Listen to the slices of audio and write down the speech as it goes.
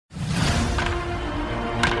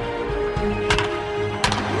Way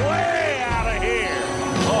out of here.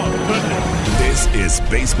 Oh, goodness. This is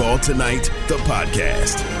Baseball Tonight, the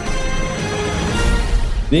podcast.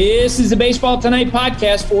 This is the Baseball Tonight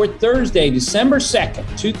podcast for Thursday, December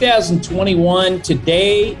 2nd, 2021.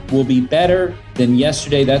 Today will be better than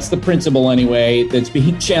yesterday. That's the principle, anyway, that's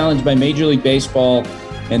being challenged by Major League Baseball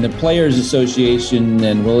and the Players Association,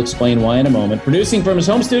 and we'll explain why in a moment. Producing from his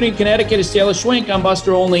home studio in Connecticut is Taylor Schwenk. I'm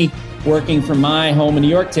Buster Olney, working from my home in New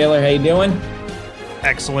York. Taylor, how you doing?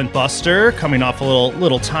 Excellent, Buster. Coming off a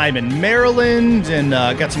little time in Maryland, and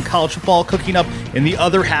got some college football cooking up in the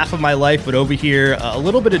other half of my life, but over here, a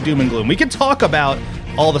little bit of doom and gloom. We can talk about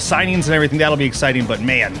all the signings and everything. That'll be exciting, but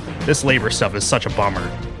man, this labor stuff is such a bummer.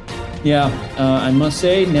 Yeah, I must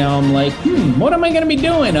say, now I'm like, what am I going to be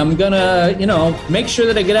doing? I'm going to, make sure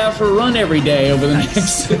that I get out for a run every day over the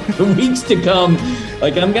next weeks to come.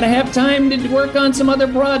 Like, I'm going to have time to work on some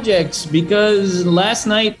other projects because last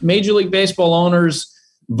night, Major League Baseball owners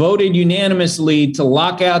voted unanimously to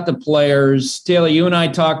lock out the players. Taylor, you and I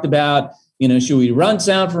talked about, should we run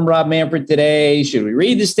sound from Rob Manfred today? Should we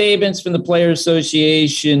read the statements from the Players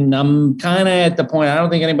Association? I'm kind of at the point, I don't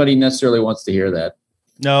think anybody necessarily wants to hear that.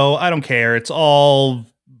 No, I don't care. It's all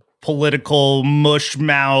political mush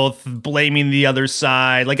mouth, blaming the other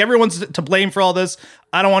side. Like, everyone's to blame for all this.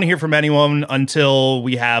 I don't want to hear from anyone until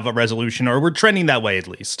we have a resolution, or we're trending that way at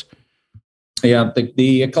least. Yeah,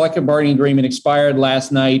 the collective bargaining agreement expired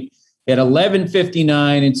last night at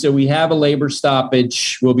 11:59, and so we have a labor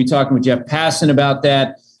stoppage. We'll be talking with Jeff Passan about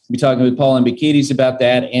that. We'll be talking with Paul Embikides about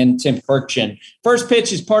that, and Tim Kurkjian. First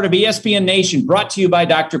Pitch is part of ESPN Nation, brought to you by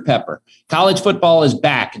Dr. Pepper. College football is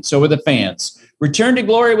back, and so are the fans. Return to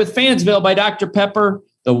glory with Fansville by Dr. Pepper,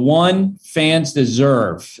 the one fans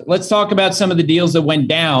deserve. Let's talk about some of the deals that went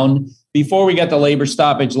down before we got the labor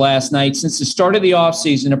stoppage last night. Since the start of the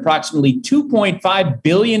offseason, approximately $2.5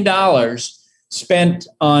 billion spent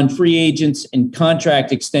on free agents and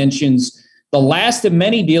contract extensions. The last of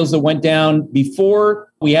many deals that went down before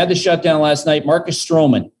we had the shutdown last night. Marcus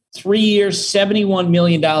Stroman, 3 years, $71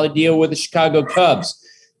 million deal with the Chicago Cubs.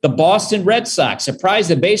 The Boston Red Sox surprised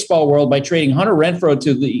the baseball world by trading Hunter Renfroe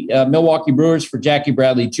to the Milwaukee Brewers for Jackie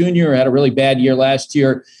Bradley Jr., who had a really bad year last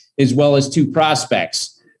year, as well as two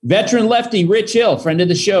prospects. Veteran lefty Rich Hill, friend of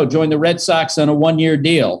the show, joined the Red Sox on a one-year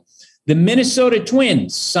deal. The Minnesota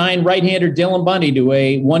Twins signed right-hander Dylan Bundy to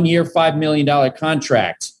a one-year, $5 million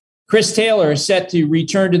contract. Chris Taylor is set to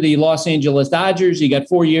return to the Los Angeles Dodgers. He got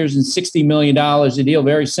 4 years and $60 million, a deal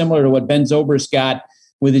very similar to what Ben Zobrist got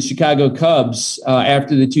with the Chicago Cubs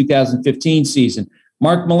after the 2015 season.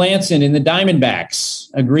 Mark Melancon in the Diamondbacks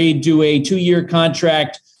agreed to a 2-year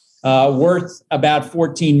contract worth about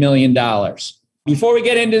 $14 million. Before we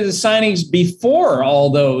get into the signings, before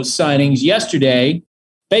all those signings yesterday,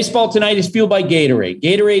 Baseball Tonight is fueled by Gatorade.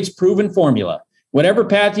 Gatorade's proven formula. Whatever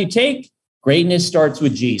path you take, greatness starts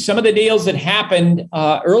with G. Some of the deals that happened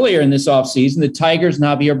earlier in this offseason, the Tigers and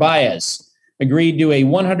Javier Baez agreed to a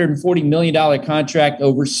 $140 million contract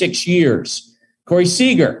over 6 years. Corey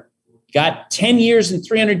Seager got 10 years and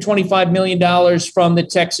 $325 million from the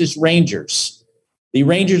Texas Rangers. The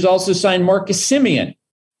Rangers also signed Marcus Semien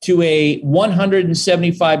to a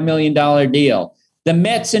 $175 million deal. The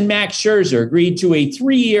Mets and Max Scherzer agreed to a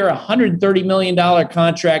 3-year, $130 million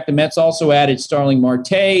contract. The Mets also added Starling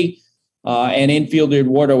Marte and infielder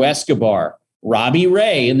Eduardo Escobar. Robbie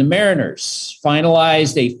Ray and the Mariners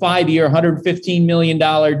finalized a 5-year, $115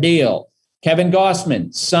 million deal. Kevin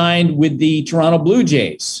Gausman signed with the Toronto Blue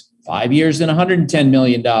Jays, 5 years and $110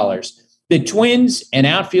 million. The Twins and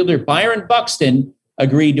outfielder Byron Buxton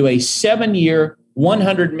agreed to a 7-year,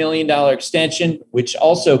 $100 million extension, which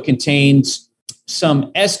also contains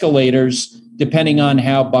some escalators depending on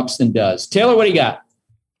how Buxton does. Taylor, what do you got?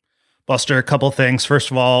 Buster, a couple things.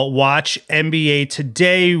 First of all, watch NBA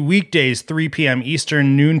Today, weekdays, 3 p.m.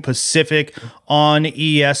 Eastern, noon Pacific on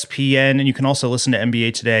ESPN. And you can also listen to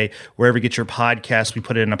NBA Today wherever you get your podcasts. We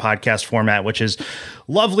put it in a podcast format, which is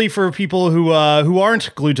lovely for people who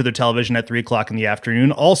aren't glued to their television at 3 o'clock in the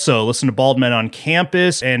afternoon. Also, listen to Bald Men on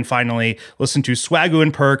Campus. And finally, listen to Swagoo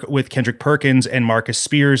and Perk with Kendrick Perkins and Marcus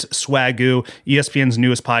Spears. Swagoo, ESPN's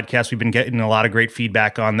newest podcast. We've been getting a lot of great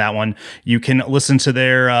feedback on that one. You can listen to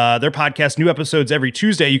their podcast, new episodes every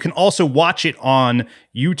Tuesday. You can also watch it on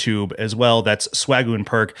YouTube as well. That's Swagoo and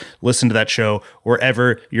Perk. Listen to that show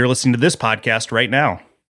wherever you're listening to this podcast right now.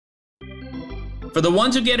 For the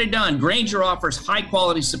ones who get it done, Grainger offers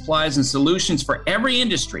high-quality supplies and solutions for every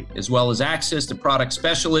industry, as well as access to product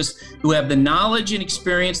specialists who have the knowledge and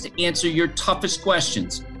experience to answer your toughest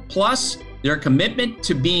questions. Plus, their commitment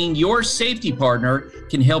to being your safety partner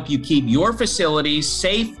can help you keep your facilities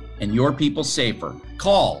safe and your people safer.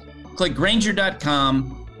 Call Click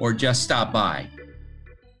Grainger.com or just stop by.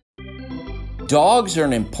 Dogs are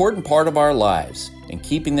an important part of our lives, and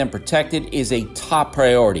keeping them protected is a top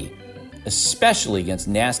priority, especially against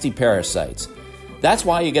nasty parasites. That's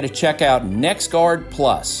why you got to check out NexGard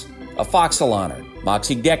Plus, Afoxolaner,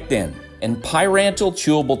 Moxidectin, and Pyrantel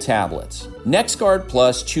chewable tablets. NexGard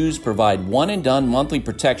Plus chews provide one-and-done monthly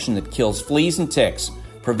protection that kills fleas and ticks,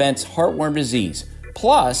 prevents heartworm disease,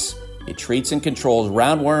 plus it treats and controls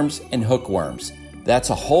roundworms and hookworms.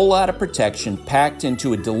 That's a whole lot of protection packed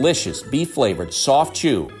into a delicious beef-flavored soft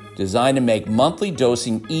chew designed to make monthly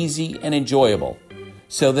dosing easy and enjoyable.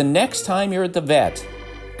 So the next time you're at the vet,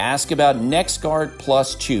 ask about NexGard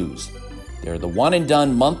Plus chews. They're the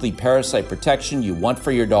one-and-done monthly parasite protection you want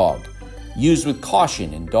for your dog. Used with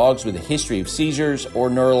caution in dogs with a history of seizures or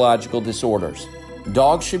neurological disorders.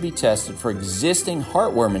 Dogs should be tested for existing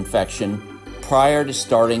heartworm infection prior to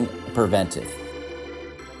starting preventive.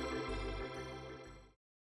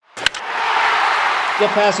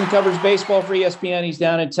 Jeff Passan covers baseball for ESPN. He's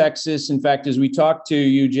down in Texas. In fact, as we talk to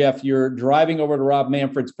you, Jeff, you're driving over to Rob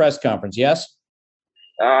Manfred's press conference, yes?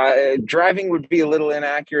 Driving would be a little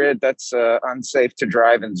inaccurate. That's unsafe to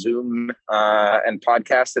drive and Zoom and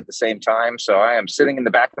podcast at the same time. So I am sitting in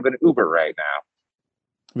the back of an Uber right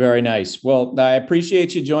now. Very nice. Well, I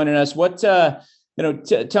appreciate you joining us. What,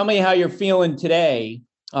 tell me how you're feeling today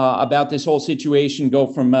about this whole situation. Go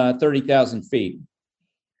from 30,000 feet.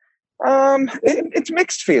 It's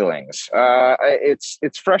mixed feelings.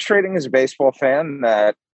 It's frustrating as a baseball fan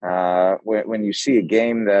that when you see a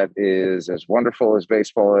game that is as wonderful as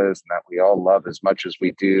baseball is, and that we all love as much as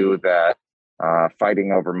we do, that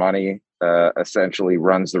fighting over money essentially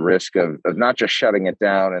runs the risk of not just shutting it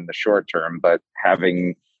down in the short term, but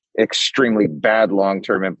having extremely bad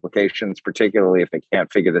long-term implications, particularly if they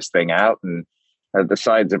can't figure this thing out. And the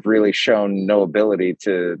sides have really shown no ability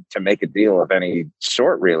to make a deal of any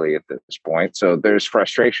sort, really, at this point. So there's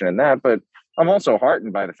frustration in that, but I'm also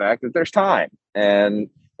heartened by the fact that there's time. And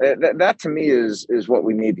that to me is what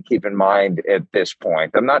we need to keep in mind at this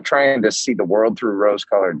point. I'm not trying to see the world through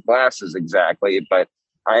rose-colored glasses exactly, but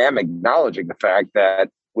I am acknowledging the fact that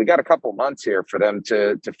we got a couple months here for them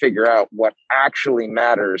to figure out what actually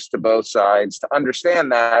matters to both sides, to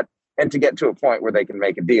understand that, and to get to a point where they can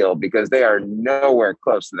make a deal, because they are nowhere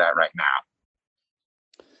close to that right now.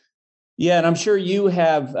 Yeah, and I'm sure you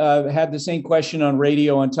have had the same question on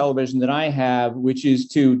radio and television that I have, which is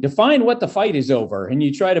to define what the fight is over. And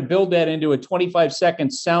you try to build that into a 25-second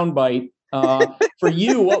soundbite. For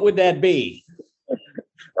you, what would that be?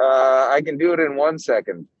 I can do it in 1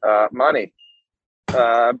 second. Money.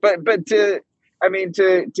 But to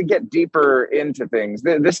get deeper into things,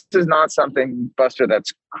 this is not something, Buster,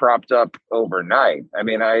 that's cropped up overnight. I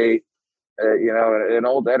mean, an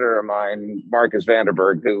old editor of mine, Marcus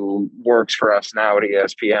Vanderberg, who works for us now at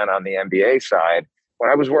ESPN on the NBA side, when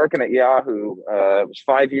I was working at Yahoo, it was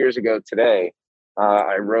 5 years ago today,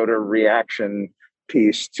 I wrote a reaction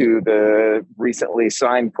piece to the recently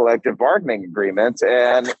signed collective bargaining agreement.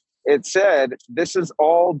 And it said, this is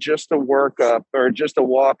all just a workup or just a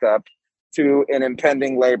walk-up to an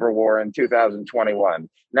impending labor war in 2021.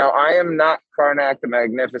 Now, I am not Karnak the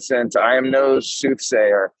Magnificent. I am no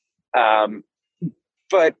soothsayer.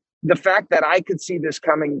 But the fact that I could see this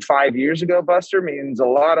coming 5 years ago, Buster, means a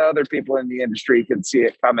lot of other people in the industry could see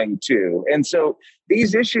it coming too. And so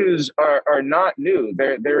these issues are not new.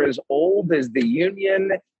 They're as old as the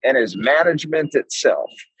union and as management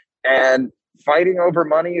itself. And fighting over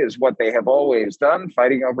money is what they have always done.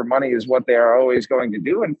 Fighting over money is what they are always going to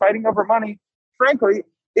do. And fighting over money, frankly,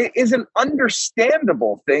 is an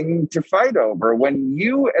understandable thing to fight over. When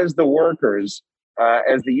you, as the workers,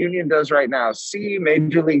 as the union does right now, see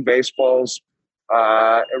Major League Baseball's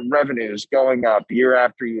revenues going up year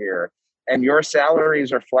after year, and your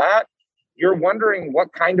salaries are flat, you're wondering,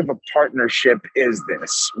 what kind of a partnership is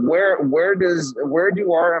this? Where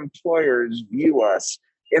do our employers view us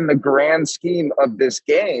in the grand scheme of this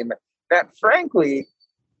game that, frankly,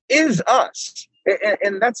 is us?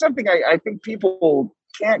 And that's something I think people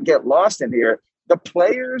can't get lost in here. The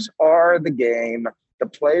players are the game. The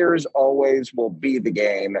players always will be the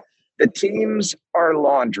game. The teams are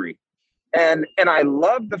laundry. And I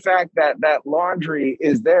love the fact that that laundry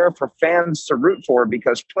is there for fans to root for,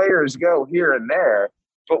 because players go here and there.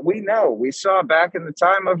 But we saw back in the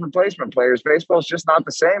time of replacement players, baseball is just not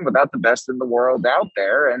the same without the best in the world out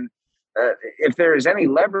there. And if there is any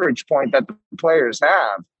leverage point that the players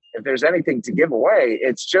have, if there's anything to give away,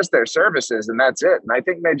 it's just their services, and that's it. And I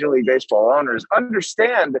think Major League Baseball owners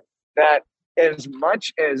understand that as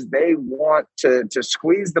much as they want to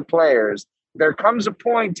squeeze the players, there comes a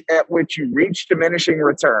point at which you reach diminishing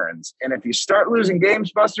returns. And if you start losing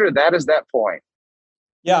games, Buster, that is that point.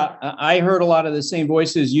 Yeah, I heard a lot of the same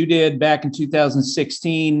voices you did back in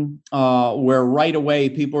 2016, where right away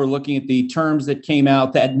people were looking at the terms that came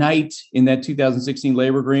out that night in that 2016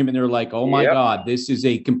 labor agreement. They're like, oh, my God, this is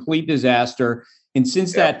a complete disaster. And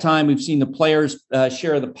since that time, we've seen the players'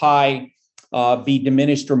 share of the pie be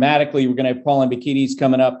diminished dramatically. We're going to have Paul Ambikides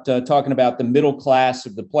coming up talking about the middle class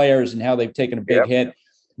of the players and how they've taken a big hit.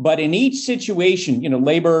 But in each situation,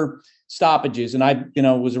 labor stoppages, and I,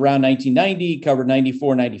 was around 1990, covered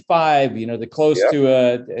 94, 95, the close to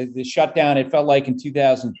the shutdown, it felt like in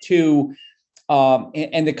 2002.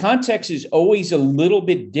 And the context is always a little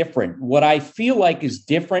bit different. What I feel like is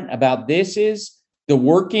different about this is the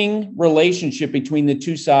working relationship between the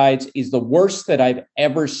two sides is the worst that I've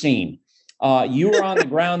ever seen. You were on the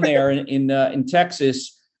ground there in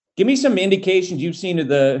Texas. Give me some indications you've seen of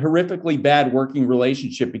the horrifically bad working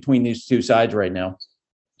relationship between these two sides right now.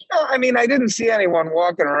 I mean, I didn't see anyone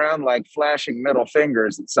walking around like flashing middle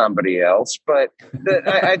fingers at somebody else, but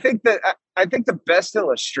I think the best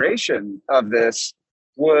illustration of this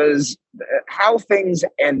was how things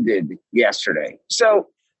ended yesterday. So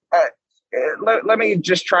let me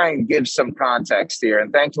just try and give some context here,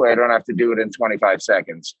 and thankfully I don't have to do it in 25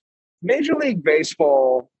 seconds. Major League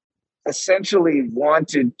Baseball essentially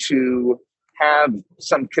wanted to have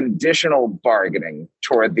some conditional bargaining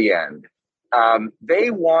toward the end.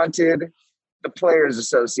 They wanted the Players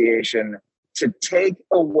Association to take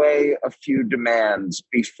away a few demands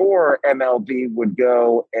before MLB would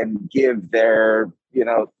go and give their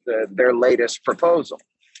latest proposal.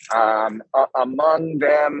 Among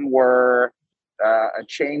them were a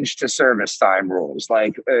change to service time rules.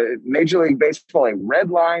 Like Major League Baseball, a red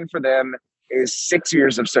line for them is 6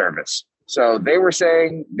 years of service. So they were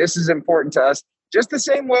saying, this is important to us, just the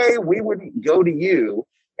same way we wouldn't go to you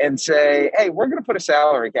and say, hey, we're going to put a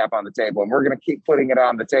salary cap on the table and we're going to keep putting it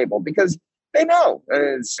on the table because they know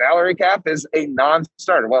salary cap is a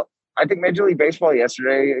non-starter. Well, I think Major League Baseball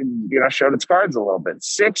yesterday, showed its cards a little bit.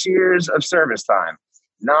 6 years of service time,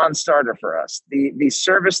 non-starter for us. The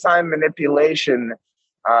service time manipulation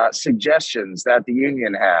suggestions that the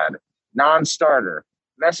union had, non-starter.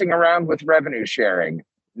 Messing around with revenue sharing,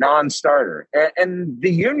 non-starter. And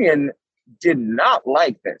the union did not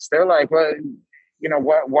like this. They're like, well,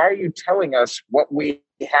 why are you telling us what we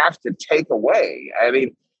have to take away? I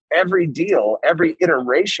mean, every deal, every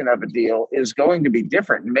iteration of a deal is going to be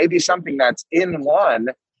different. Maybe something that's in one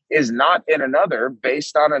is not in another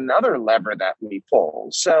based on another lever that we pull.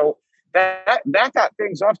 So that got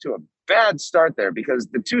things off to a bad start there because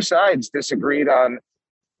the two sides disagreed on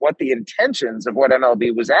what the intentions of what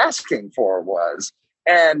MLB was asking for was.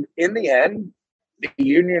 And in the end, the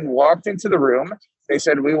union walked into the room. They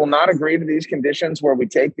said, we will not agree to these conditions where we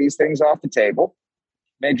take these things off the table.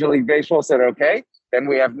 Major League Baseball said, okay, then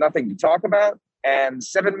we have nothing to talk about. And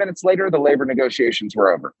 7 minutes later, the labor negotiations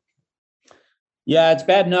were over. Yeah, it's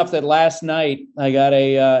bad enough that last night I got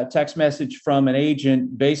a text message from an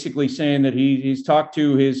agent basically saying that he's talked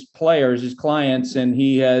to his players, his clients, and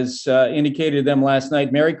he has indicated to them last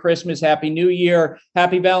night, Merry Christmas, Happy New Year,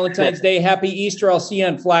 Happy Valentine's Day, Happy Easter. I'll see you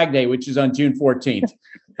on Flag Day, which is on June 14th.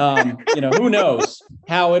 Who knows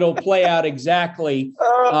how it'll play out exactly.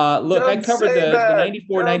 Look, I covered the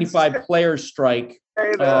 94-95 players strike.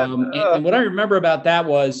 And what I remember about that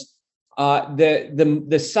was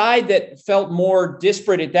the side that felt more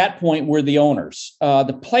disparate at that point were the owners.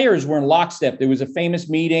 The players were in lockstep. There was a famous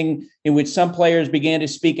meeting in which some players began to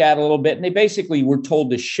speak out a little bit, and they basically were told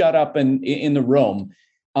to shut up in the room.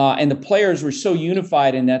 And the players were so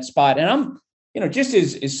unified in that spot. And I'm, just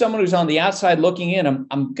as someone who's on the outside looking in,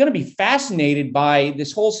 I'm going to be fascinated by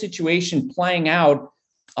this whole situation playing out.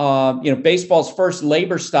 Baseball's first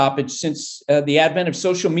labor stoppage since the advent of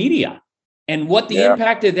social media. And what the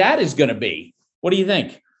impact of that is going to be. What do you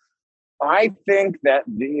think? I think that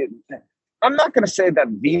I'm not going to say that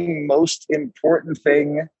the most important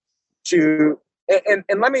thing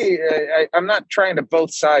and let me, I'm not trying to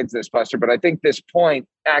both sides this, Buster, but I think this point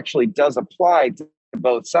actually does apply to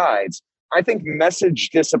both sides. I think message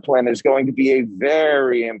discipline is going to be a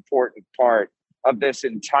very important part of this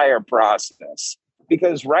entire process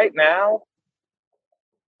because right now,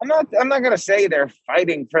 I'm not going to say they're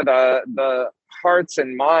fighting for the hearts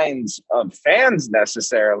and minds of fans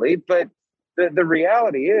necessarily, but the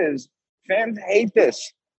reality is fans hate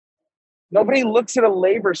this. Nobody looks at a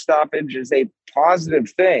labor stoppage as a positive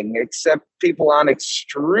thing, except people on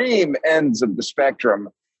extreme ends of the spectrum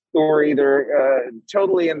who are either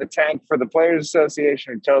totally in the tank for the Players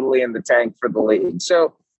Association or totally in the tank for the league.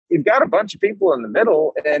 So you've got a bunch of people in the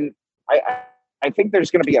middle, and I think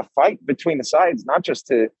there's going to be a fight between the sides, not just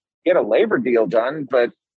to get a labor deal done,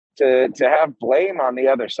 but to have blame on the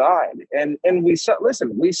other side. And we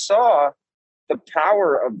saw the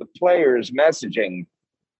power of the players' messaging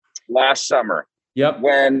last summer. Yep.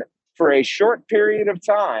 When for a short period of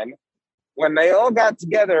time, when they all got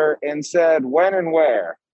together and said when and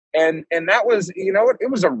where. And that was,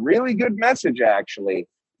 it was a really good message, actually.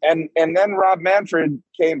 And then Rob Manfred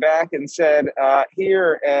came back and said,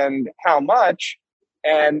 here and how much.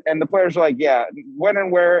 And the players were like, yeah, when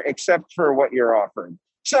and where, except for what you're offering.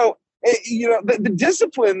 So, the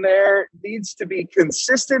discipline there needs to be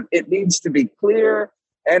consistent. It needs to be clear.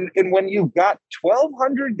 And when you've got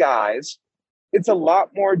 1,200 guys, it's a lot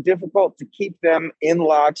more difficult to keep them in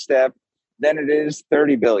lockstep than it is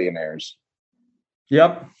 30 billionaires.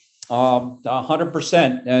 Yep.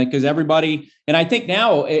 100%, because everybody, and I think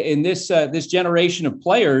now in this generation of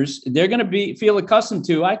players, they're going to feel accustomed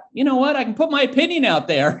to, I can put my opinion out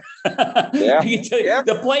there. Yeah.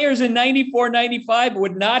 The players in 94, 95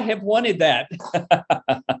 would not have wanted that.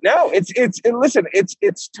 No,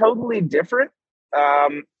 it's totally different.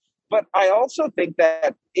 But I also think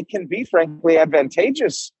that it can be frankly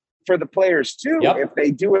advantageous for the players too, if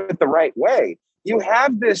they do it the right way. You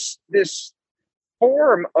have this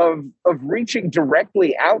form of reaching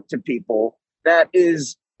directly out to people that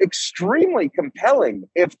is extremely compelling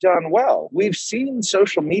if done well. We've seen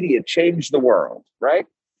social media change the world, right?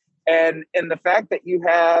 And the fact that you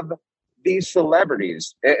have these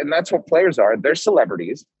celebrities, and that's what players are, they're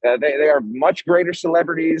celebrities. They are much greater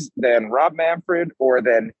celebrities than Rob Manfred or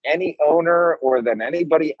than any owner or than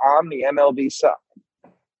anybody on the MLB side.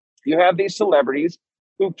 You have these celebrities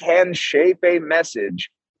who can shape a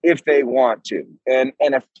message if they want to. And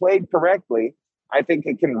if played correctly, I think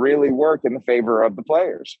it can really work in the favor of the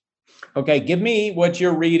players. Okay, give me what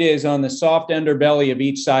your read is on the soft underbelly of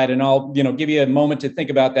each side, and I'll give you a moment to think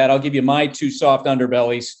about that. I'll give you my two soft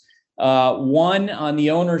underbellies. One, on the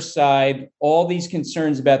owner's side, all these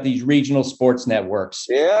concerns about these regional sports networks.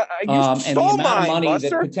 Yeah, and the amount of money Buster.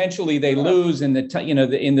 that potentially they lose, and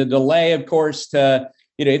in the delay, of course, to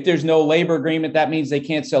if there's no labor agreement, that means they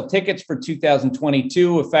can't sell tickets for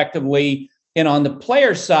 2022 effectively. And on the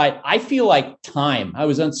player side, I feel like time. I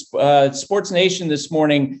was on Sports Nation this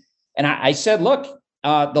morning, and I said, look,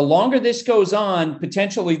 the longer this goes on,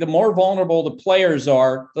 potentially the more vulnerable the players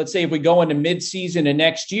are. Let's say if we go into midseason and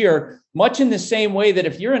next year, much in the same way that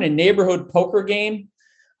if you're in a neighborhood poker game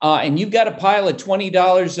and you've got a pile of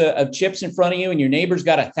 $20 of chips in front of you and your neighbor's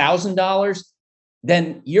got $1,000,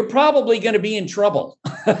 then you're probably going to be in trouble.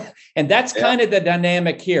 And that's kind of the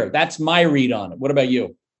dynamic here. That's my read on it. What about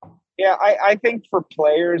you? Yeah, I think for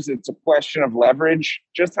players, it's a question of leverage.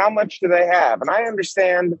 Just how much do they have? And I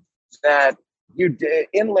understand that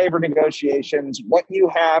in labor negotiations, what you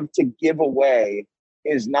have to give away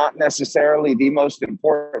is not necessarily the most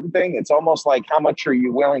important thing. It's almost like how much are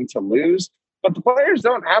you willing to lose? But the players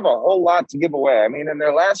don't have a whole lot to give away. I mean, in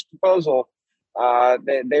their last proposal,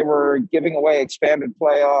 they were giving away expanded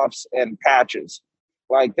playoffs and patches.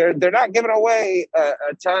 Like they're not giving away a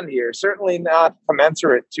ton here. Certainly not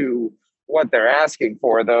commensurate to what they're asking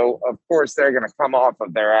for, though. Of course, they're going to come off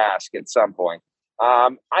of their ask at some point.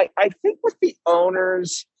 I think with the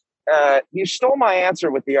owners, you stole my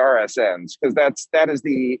answer with the RSNs because that is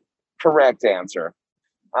the correct answer.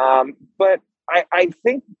 But I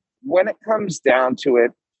think when it comes down to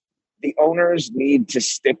it, the owners need to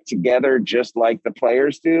stick together just like the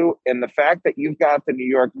players do. And the fact that you've got the New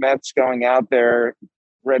York Mets going out there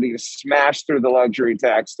ready to smash through the luxury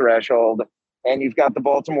tax threshold, and you've got the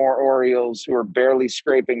Baltimore Orioles who are barely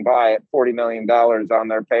scraping by at $40 million on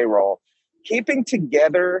their payroll, keeping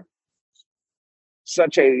together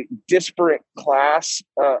such a disparate class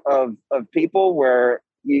of people where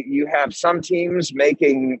you have some teams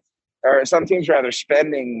spending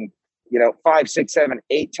 5, 6, 7,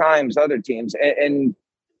 8 times other teams, and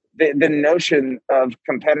the notion of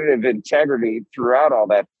competitive integrity throughout all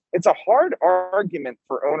that. It's a hard argument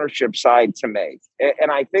for ownership side to make.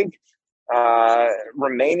 And I think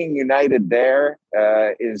remaining united there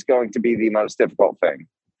is going to be the most difficult thing.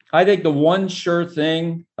 I think the one sure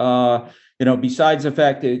thing, besides the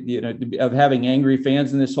fact that, of having angry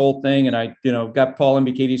fans in this whole thing, and I, got Paul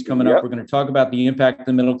Mbikidis coming up. We're going to talk about the impact of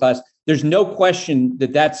the middle class. There's no question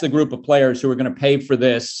that that's the group of players who are going to pay for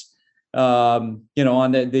this. On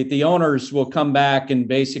the owners will come back and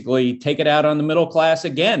basically take it out on the middle class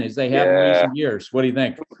again, as they have in recent years. What do you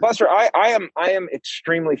think? Buster, I am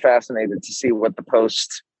extremely fascinated to see what the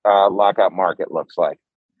post lockout market looks like.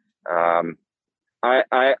 I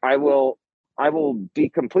will be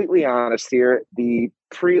completely honest here. The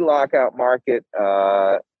pre-lockout market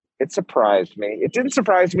it surprised me. It didn't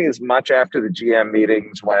surprise me as much after the GM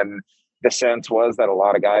meetings when the sense was that a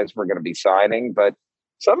lot of guys were going to be signing, but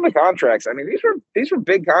some of the contracts, I mean, these were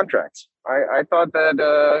big contracts. I thought that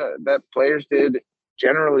that players did,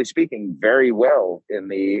 generally speaking, very well in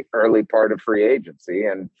the early part of free agency,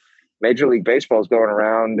 and Major League Baseball is going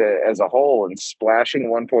around as a whole and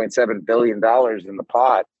splashing $1.7 billion in the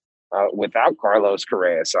pot without Carlos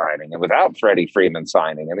Correa signing and without Freddie Freeman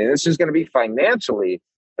signing. I mean, this is going to be financially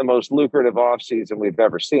the most lucrative offseason we've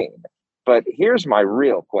ever seen. But here's my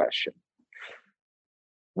real question.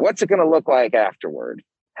 What's it going to look like afterward?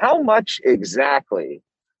 How much exactly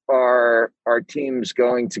are teams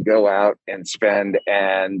going to go out and spend?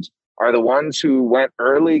 And are the ones who went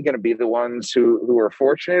early going to be the ones who are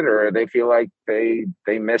fortunate, or they feel like they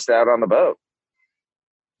missed out on the boat?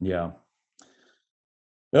 Yeah.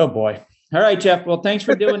 Oh, boy. All right, Jeff. Well, thanks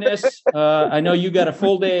for doing this. I know you got a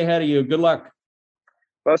full day ahead of you. Good luck.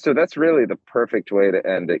 Buster, that's really the perfect way to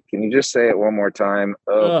end it. Can you just say it one more time?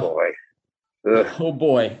 Oh, boy. Ugh. Oh,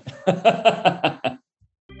 boy.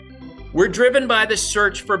 We're driven by the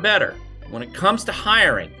search for better. When it comes to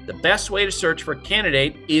hiring, the best way to search for a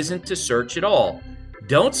candidate isn't to search at all.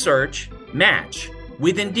 Don't search, match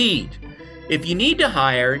with Indeed. If you need to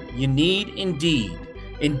hire, you need Indeed.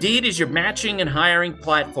 Indeed is your matching and hiring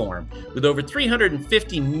platform with over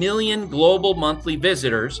 350 million global monthly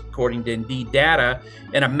visitors, according to Indeed data,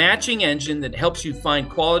 and a matching engine that helps you find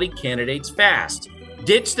quality candidates fast.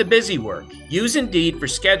 Ditch the busy work. Use Indeed for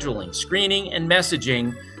scheduling, screening, and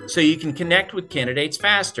messaging so you can connect with candidates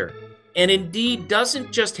faster. And Indeed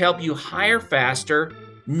doesn't just help you hire faster.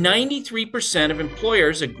 93% of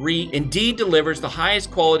employers agree Indeed delivers the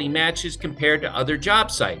highest quality matches compared to other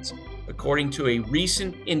job sites, according to a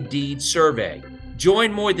recent Indeed survey.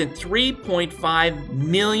 Join more than 3.5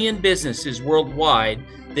 million businesses worldwide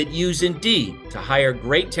that use Indeed to hire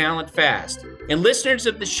great talent fast. And listeners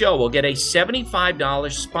of the show will get a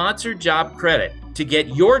 $75 sponsored job credit to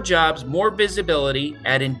get your jobs more visibility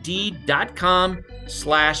at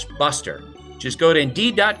Indeed.com/Buster. Just go to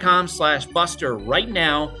Indeed.com/Buster right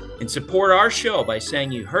now and support our show by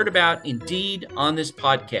saying you heard about Indeed on this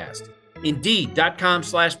podcast.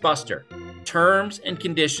 Indeed.com/Buster. Terms and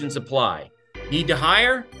conditions apply. Need to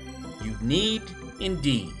hire? You need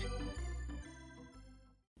Indeed.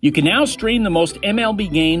 You can now stream the most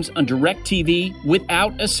MLB games on DirecTV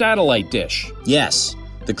without a satellite dish. Yes,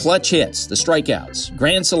 the clutch hits, the strikeouts,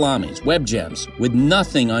 grand salamis, web gems, with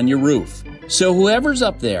nothing on your roof. So whoever's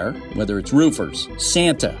up there, whether it's roofers,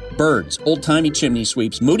 Santa, birds, old-timey chimney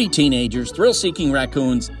sweeps, moody teenagers, thrill-seeking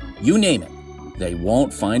raccoons, you name it, they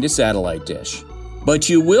won't find a satellite dish. But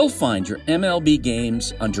you will find your MLB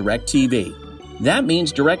games on DirecTV. That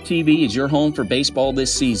means DirecTV is your home for baseball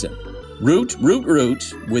this season. Root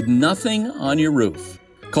with nothing on your roof.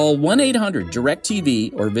 Call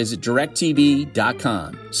 1-800-DIRECTV or visit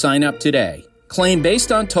directv.com. Sign up today. Claim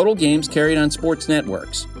based on total games carried on sports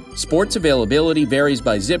networks. Sports availability varies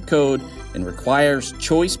by zip code and requires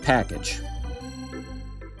choice package.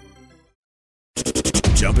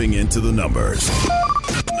 Jumping into the numbers.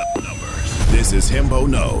 This is Hembo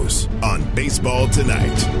Knows on Baseball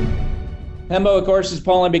Tonight. Hembo, of course, is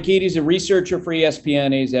Paul Hembekides. He's a researcher for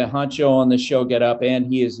ESPN. He's a honcho on the show Get Up, and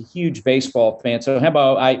he is a huge baseball fan. So,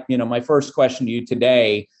 Hembo, my first question to you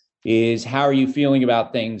today is, how are you feeling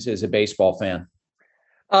about things as a baseball fan?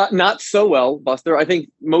 Not so well, Buster. I think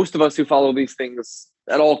most of us who follow these things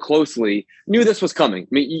at all closely knew this was coming. I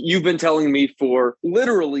mean, you've been telling me for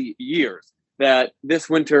literally years that this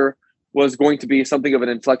winter was going to be something of an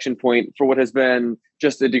inflection point for what has been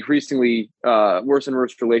just a decreasingly worse and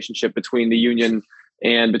worse relationship between the union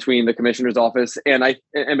and between the commissioner's office and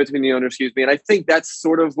between the owner, And I think that's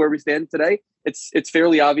sort of where we stand today. It's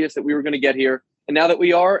fairly obvious that we were going to get here. And now that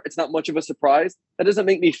we are, it's not much of a surprise. That doesn't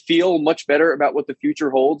make me feel much better about what the future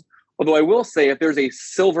holds. Although I will say, if there's a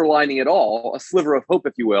silver lining at all, a sliver of hope,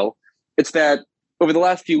 if you will, it's that over the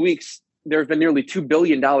last few weeks, there's been nearly $2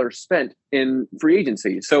 billion spent in free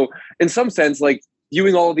agency. So in some sense, like,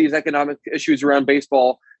 viewing all of these economic issues around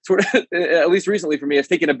baseball, sort of, at least recently for me, has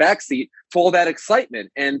taken a backseat to all that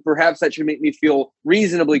excitement. And perhaps that should make me feel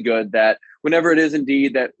reasonably good that whenever it is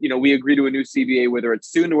indeed that, we agree to a new CBA, whether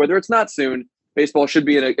it's soon or whether it's not soon, baseball should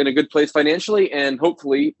be in a good place financially, and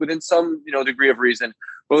hopefully within some, degree of reason,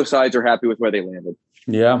 both sides are happy with where they landed.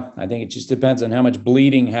 Yeah, I think it just depends on how much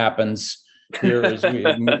bleeding happens here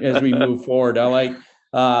as we move forward. I like,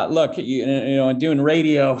 look, doing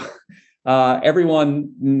radio,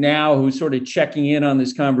 everyone now who's sort of checking in on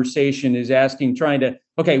this conversation is trying to,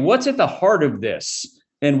 okay, what's at the heart of this?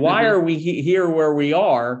 And why are we here where we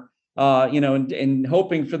are? and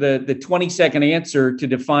hoping for the 20-second answer to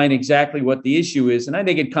define exactly what the issue is. And I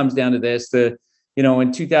think it comes down to this: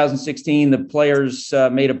 in 2016, the players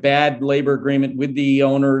made a bad labor agreement with the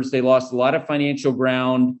owners. They lost a lot of financial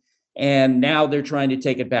ground, and now they're trying to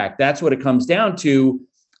take it back. That's what it comes down to.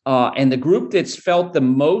 And the group that's felt the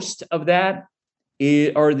most of that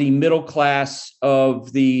are the middle class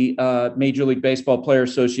of the Major League Baseball Player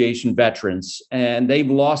Association veterans. And they've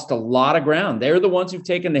lost a lot of ground. They're the ones who've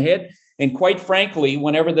taken the hit. And quite frankly,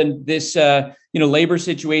 whenever this labor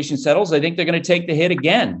situation settles, I think they're going to take the hit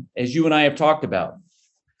again, as you and I have talked about.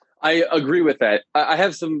 I agree with that. I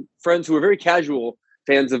have some friends who are very casual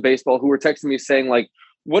fans of baseball who were texting me saying, like,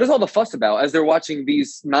 what is all the fuss about as they're watching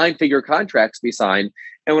these 9-figure contracts be signed?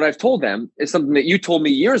 And what I've told them is something that you told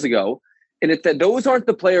me years ago, and it's that those aren't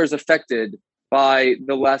the players affected by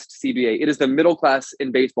the last CBA. It is the middle class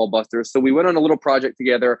in baseball, Buster. So we went on a little project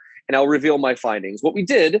together, and I'll reveal my findings. What we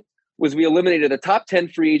did was we eliminated the top 10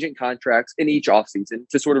 free agent contracts in each offseason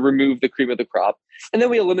to sort of remove the cream of the crop. And then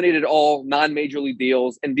we eliminated all non-major league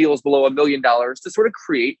deals and deals below $1 million to sort of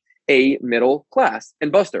create a middle class.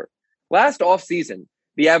 And Buster, last offseason,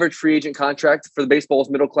 the average free agent contract for the baseball's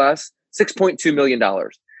middle class, $6.2 million.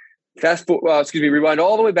 Rewind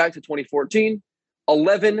all the way back to 2014,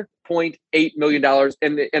 $11.8 million.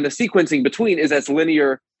 And the sequencing between is as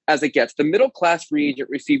linear as it gets. The middle class free agent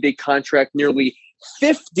received a contract nearly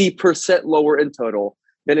 50% lower in total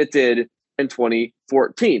than it did in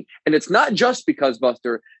 2014. And it's not just because,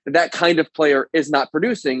 Buster, that kind of player is not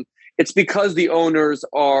producing. It's because the owners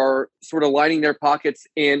are sort of lining their pockets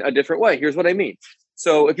in a different way. Here's what I mean.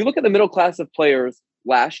 So if you look at the middle class of players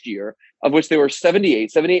last year, of which there were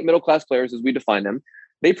 78 middle class players as we define them,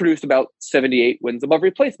 they produced about 78 wins above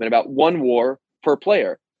replacement, about 1 WAR per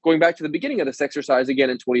player. Going back to the beginning of this exercise again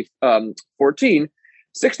in 2014,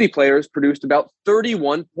 60 players produced about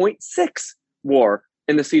 31.6 WAR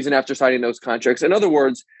in the season after signing those contracts. In other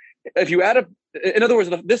words, this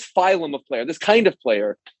phylum of player, this kind of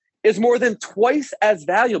player, is more than twice as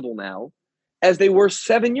valuable now as they were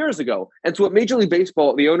 7 years ago. And so what Major League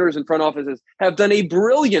Baseball, the owners and front offices have done a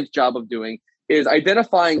brilliant job of doing is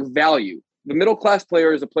identifying value. The middle class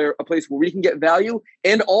player is a place where we can get value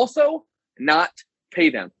and also not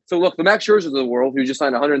pay them. So look, the Max Scherzers of the world, who just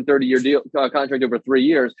signed a 130-year deal contract over 3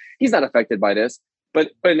 years, he's not affected by this.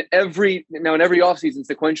 But in every offseason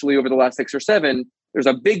sequentially over the last 6 or 7, there's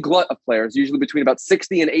a big glut of players, usually between about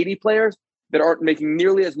 60 and 80 players, that aren't making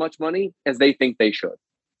nearly as much money as they think they should.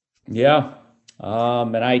 Yeah.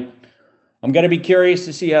 And I'm going to be curious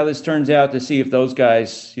to see how this turns out, to see if those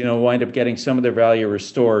guys, wind up getting some of their value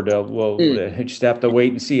restored. We'll just have to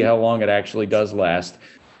wait and see how long it actually does last.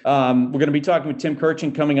 We're going to be talking with Tim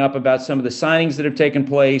Kurkjian coming up about some of the signings that have taken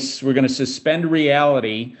place. We're going to suspend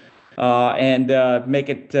reality and make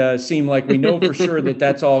it seem like we know for sure that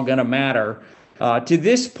that's all going to matter. To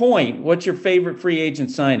this point, what's your favorite free agent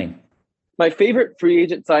signing? My favorite free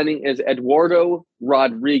agent signing is Eduardo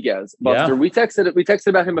Rodriguez. Buster, we texted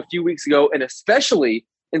about him a few weeks ago, and especially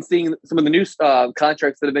in seeing some of the new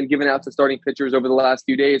contracts that have been given out to starting pitchers over the last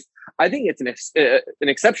few days, I think it's an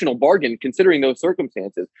exceptional bargain considering those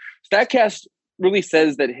circumstances. StatCast really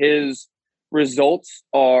says that his results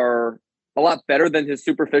are a lot better than his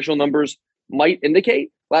superficial numbers might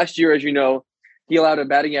indicate. Last year, as you know, he allowed a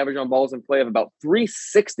batting average on balls in play of about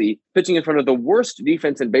 360, pitching in front of the worst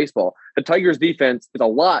defense in baseball. The Tigers' defense is a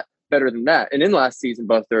lot better than that. And in last season,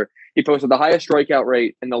 Buster, he posted the highest strikeout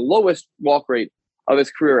rate and the lowest walk rate of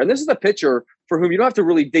his career. And this is a pitcher for whom you don't have to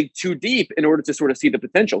really dig too deep in order to sort of see the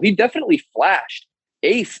potential. He definitely flashed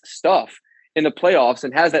ace stuff in the playoffs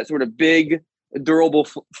and has that sort of big, durable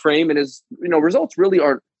frame. And his results really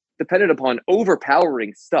aren't dependent upon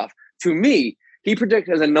overpowering stuff. To me, he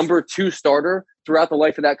predicted as a number 2 starter throughout the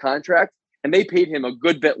life of that contract, and they paid him a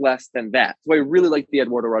good bit less than that. So I really like the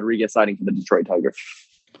Eduardo Rodriguez signing for the Detroit Tigers.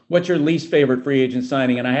 What's your least favorite free agent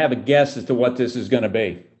signing? And I have a guess as to what this is going to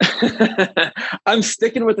be. I'm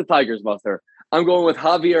sticking with the Tigers, Buster. I'm going with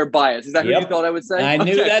Javier Baez. Is that who you thought I would say? I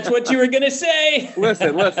knew that's what you were going to say.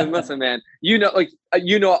 Listen, man.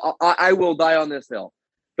 I will die on this hill.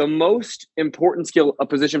 The most important skill a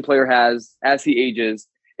position player has as he ages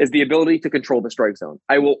is the ability to control the strike zone.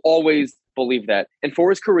 I will always believe that. And for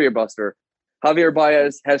his career, Buster, Javier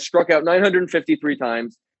Baez has struck out 953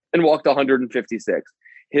 times and walked 156.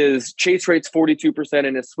 His chase rate's 42%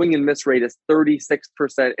 and his swing and miss rate is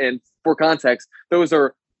 36%. And for context, those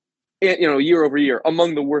are, year over year,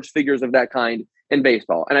 among the worst figures of that kind in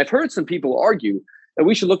baseball. And I've heard some people argue that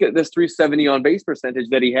we should look at this 370 on base percentage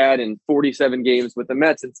that he had in 47 games with the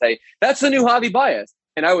Mets and say, that's the new Javi Baez.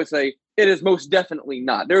 And I would say it is most definitely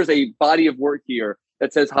not. There's a body of work here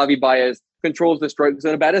that says Javi Baez controls the strike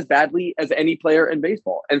zone about as badly as any player in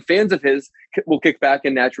baseball. And fans of his will kick back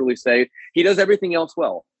and naturally say he does everything else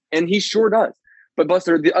well. And he sure does. But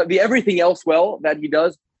Buster, the everything else well that he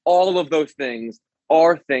does, all of those things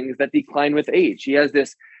are things that decline with age. He has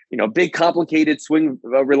this, big complicated swing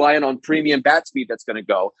relying on premium bat speed that's going to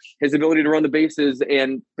go. His ability to run the bases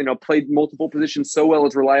and, play multiple positions so well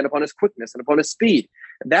is relying upon his quickness and upon his speed.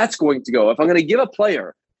 That's going to go. If I'm going to give a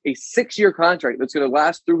player a 6-year contract that's going to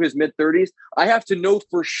last through his mid-30s, I have to know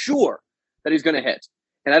for sure that he's going to hit.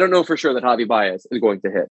 And I don't know for sure that Javi Baez is going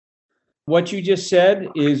to hit. What you just said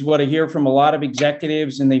is what I hear from a lot of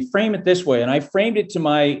executives, and they frame it this way. And I framed it to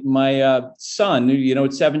my son,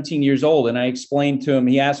 at 17 years old. And I explained to him,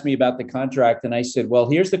 he asked me about the contract. And I said, well,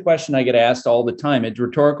 here's the question I get asked all the time. It's a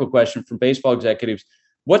rhetorical question from baseball executives.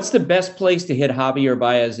 What's the best place to hit Javier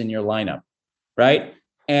Baez in your lineup? Right.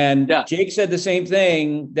 And Jake said the same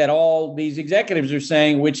thing that all these executives are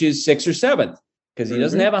saying, which is 6th or 7th. Because he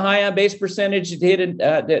doesn't have a high on base percentage to hit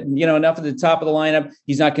enough at the top of the lineup.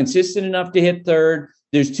 He's not consistent enough to hit 3rd.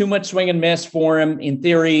 There's too much swing and miss for him, in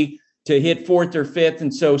theory, to hit 4th or 5th.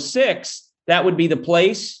 And so 6th, that would be the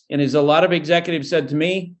place. And as a lot of executives said to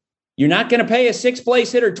me, you're not going to pay a 6th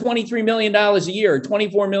place hitter $23 million a year, or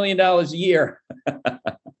 $24 million a year.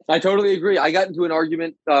 I totally agree. I got into an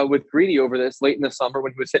argument with Greeny over this late in the summer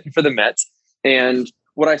when he was hitting for the Mets. And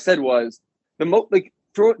what I said was,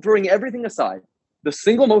 throwing everything aside, the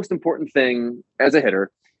single most important thing as a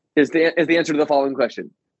hitter is the answer to the following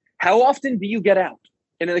question. How often do you get out?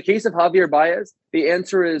 And in the case of Javier Baez, the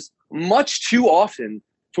answer is much too often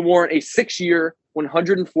to warrant a 6-year,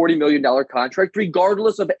 $140 million contract,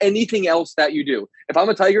 regardless of anything else that you do. If I'm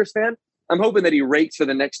a Tigers fan, I'm hoping that he rakes for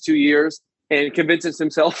the next 2 years and convinces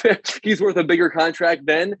himself he's worth a bigger contract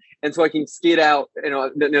then. And so I can skate out,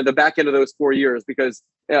 the back end of those 4 years, because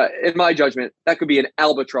in my judgment, that could be an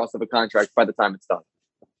albatross of a contract by the time it's done.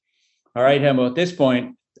 All right, Hembo, at this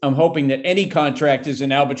point, I'm hoping that any contract is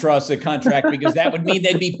an albatross of contract, because that would mean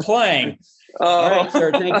they'd be playing. All right,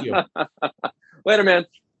 sir, thank you. Later, man.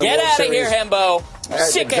 Get out of here, Hembo.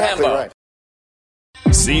 Sick of Hembo. Right.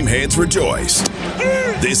 Seam heads rejoice.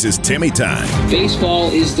 This is Timmy Time Baseball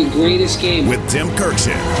is the greatest game. with Tim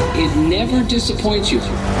Kirkshin It never disappoints you.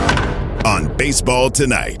 on Baseball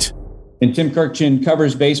Tonight. And Tim Kirkshin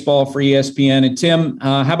covers baseball for ESPN. And Tim,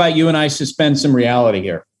 how about you and I suspend some reality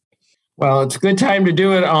here? Well, it's a good time to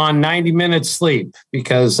do it on 90 minutes sleep,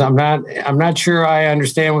 because I'm not sure I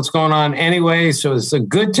understand what's going on anyway. So it's a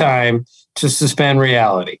good time to suspend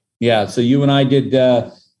reality. Yeah. So you and I did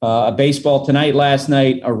a Baseball Tonight last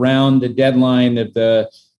night around the deadline of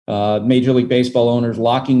the Major League Baseball owners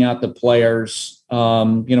locking out the players.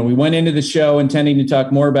 We went into the show intending to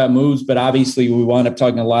talk more about moves, but obviously we wound up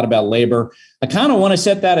talking a lot about labor. I kind of want to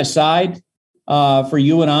set that aside for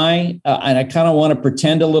you and I kind of want to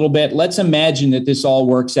pretend a little bit. Let's imagine that this all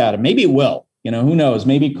works out, and maybe it will. Who knows?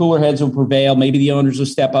 Maybe cooler heads will prevail. Maybe the owners will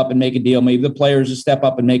step up and make a deal. Maybe the players will step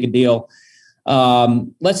up and make a deal.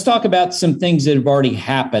 Let's talk about some things that have already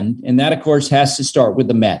happened, and that, of course, has to start with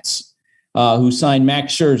the Mets, who signed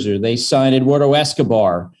Max Scherzer. They signed Eduardo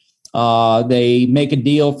Escobar. They make a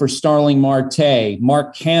deal for Starling Marte.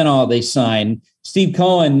 Mark Canha they sign. Steve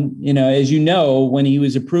Cohen, as you know, when he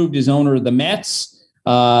was approved as owner of the Mets,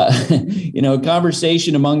 a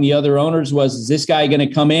conversation among the other owners was, is this guy going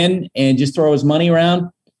to come in and just throw his money around?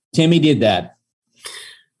 Timmy did that.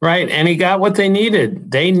 Right. And he got what they needed.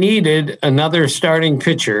 They needed another starting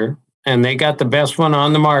pitcher, and they got the best one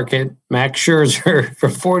on the market, Max Scherzer, for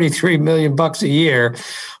 $43 million a year.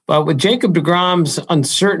 But with Jacob deGrom's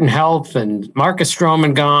uncertain health and Marcus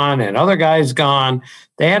Stroman gone and other guys gone,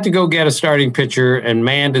 they had to go get a starting pitcher, and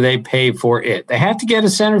man, do they pay for it. They had to get a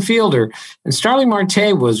center fielder, and Starling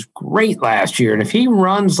Marte was great last year. And if he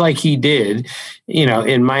runs like he did,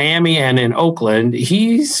 in Miami and in Oakland,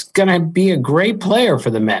 he's going to be a great player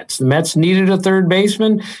for the Mets. The Mets needed a third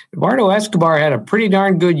baseman. Eduardo Escobar had a pretty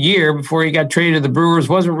darn good year before he got traded to the Brewers,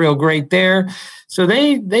 wasn't real great there. So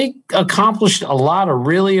they accomplished a lot of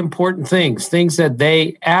really important things that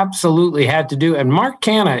they absolutely had to do. And Mark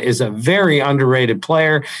Canha is a very underrated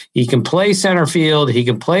player. He can play center field. He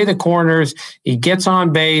can play the corners. He gets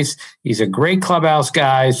on base. He's a great clubhouse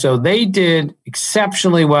guy. So they did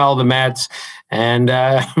exceptionally well, the Mets. And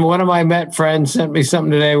one of my Met friends sent me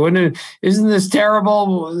something today. Isn't this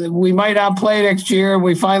terrible? We might not play next year.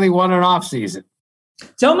 We finally won an offseason.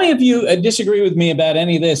 Tell me if you disagree with me about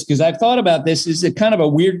any of this, because I've thought about this. This is a kind of a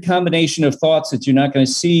weird combination of thoughts that you're not going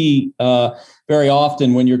to see very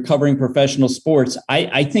often when you're covering professional sports.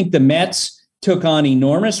 I think the Mets took on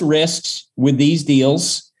enormous risks with these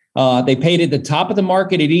deals. They paid at the top of the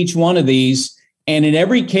market at each one of these. And in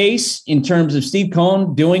every case, in terms of Steve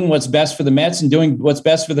Cohen doing what's best for the Mets and doing what's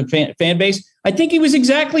best for the fan base, I think he was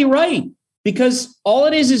exactly right, because all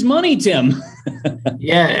it is money, Tim.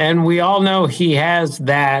 Yeah, and we all know he has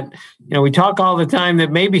that. We talk all the time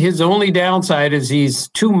that maybe his only downside is he's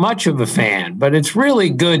too much of a fan, but it's really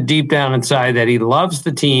good deep down inside that he loves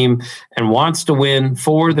the team and wants to win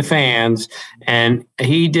for the fans. And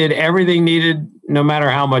he did everything needed, no matter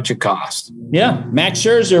how much it cost. Yeah, Max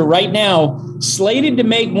Scherzer right now slated to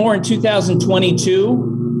make more in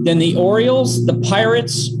 2022 than the Orioles, the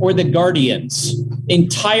Pirates, or the Guardians.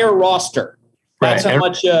 Entire roster. That's right. How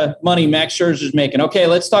much money Max Scherzer's making. Okay,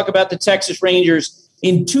 let's talk about the Texas Rangers.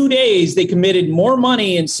 In 2 days, they committed more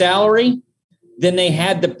money in salary than they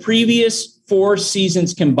had the previous 4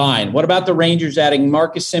 seasons combined. What about the Rangers adding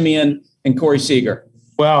Marcus Semien and Corey Seager?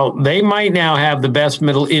 Well, they might now have the best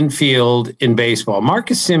middle infield in baseball.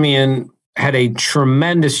 Marcus Semien had a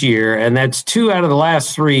tremendous year, and that's 2 out of the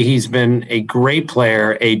last 3. He's been a great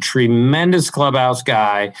player, a tremendous clubhouse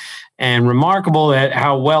guy, and remarkable at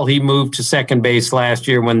how well he moved to second base last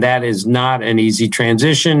year when that is not an easy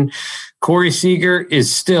transition. Corey Seager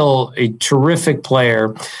is still a terrific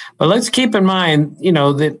player. But let's keep in mind,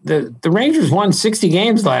 that the Rangers won 60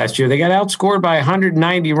 games last year. They got outscored by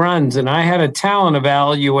 190 runs. And I had a talent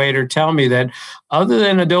evaluator tell me that other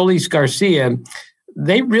than Adolis Garcia,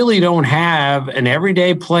 they really don't have an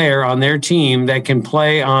everyday player on their team that can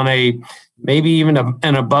play on maybe even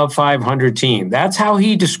an above 500 team. That's how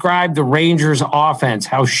he described the Rangers offense,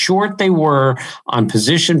 how short they were on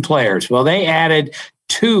position players. Well, they added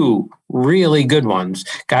 2 really good ones.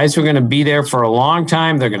 Guys who are going to be there for a long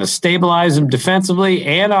time. They're going to stabilize them defensively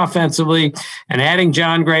and offensively. And adding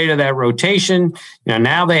John Gray to that rotation,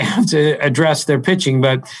 now they have to address their pitching.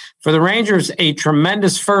 But for the Rangers, a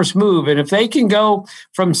tremendous first move. And if they can go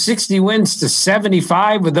from 60 wins to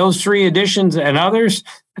 75 with those 3 additions and others,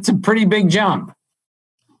 that's a pretty big jump.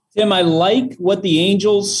 Tim, I like what the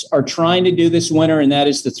Angels are trying to do this winter, and that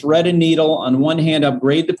is to thread a needle. On one hand,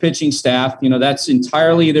 upgrade the pitching staff. That's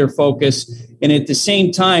entirely their focus. And at the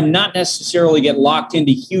same time, not necessarily get locked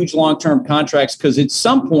into huge long-term contracts, because at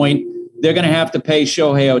some point, they're going to have to pay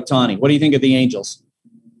Shohei Ohtani. What do you think of the Angels?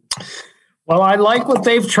 Well, I like what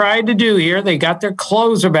they've tried to do here. They got their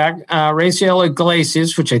closer back, Rafael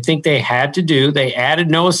Iglesias, which I think they had to do. They added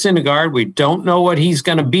Noah Syndergaard. We don't know what he's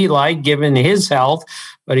going to be like given his health,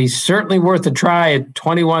 but he's certainly worth a try at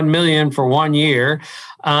 $21 million for 1 year.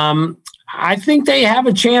 I think they have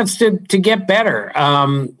a chance to get better.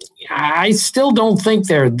 I still don't think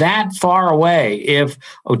they're that far away. If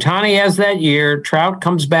Ohtani has that year, Trout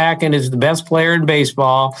comes back and is the best player in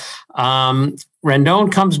baseball,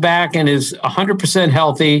 Rendon comes back and is 100%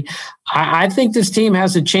 healthy, I think this team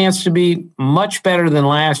has a chance to be much better than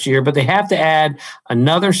last year, but they have to add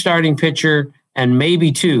another starting pitcher and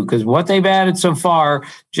maybe 2, because what they've added so far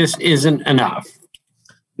just isn't enough.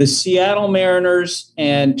 The Seattle Mariners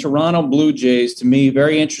and Toronto Blue Jays, to me,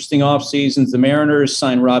 very interesting off seasons. The Mariners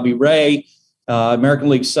signed Robbie Ray, American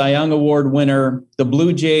League Cy Young Award winner. The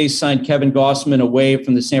Blue Jays signed Kevin Gausman away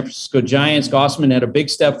from the San Francisco Giants. Gausman had a big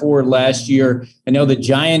step forward last year. I know the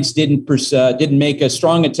Giants didn't make a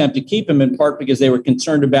strong attempt to keep him, in part because they were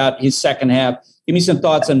concerned about his second half. Give me some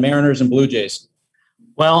thoughts on Mariners and Blue Jays.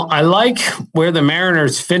 Well, I like where the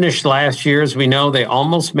Mariners finished last year. As we know, they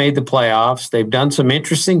almost made the playoffs. They've done some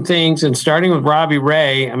interesting things. And starting with Robbie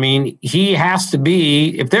Ray, I mean, he has to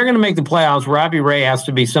be, if they're going to make the playoffs, Robbie Ray has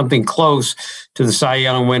to be something close to the Cy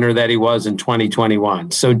Young winner that he was in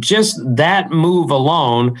 2021. So just that move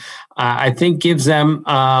alone, I think gives them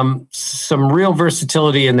some real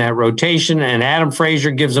versatility in that rotation. And Adam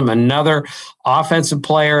Frazier gives them another offensive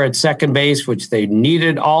player at second base, which they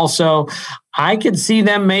needed also. I could see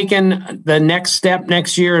them making the next step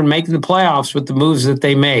next year and making the playoffs with the moves that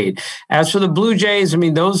they made. As for the Blue Jays, I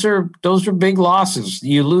mean, those are big losses.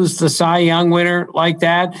 You lose the Cy Young winner like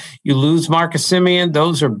that. You lose Marcus Semien.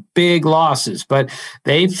 Those are big losses. But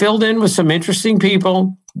they filled in with some interesting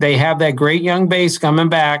people. They have that great young base coming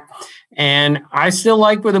back. And I still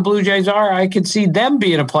like where the Blue Jays are. I could see them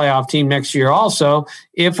being a playoff team next year also,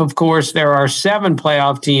 if, of course, there are 7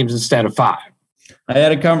 playoff teams instead of 5. I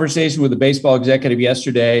had a conversation with a baseball executive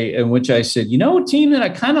yesterday in which I said, a team that I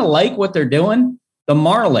kind of like what they're doing, the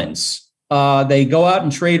Marlins. They go out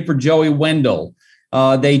and trade for Joey Wendell.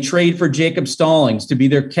 They trade for Jacob Stallings to be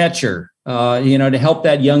their catcher, to help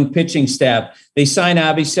that young pitching staff. They sign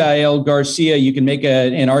Avisail Garcia. You can make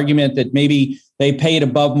an argument that maybe they paid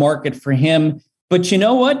above market for him. But you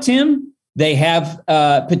know what, Tim? They have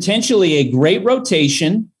potentially a great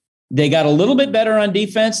rotation. They got a little bit better on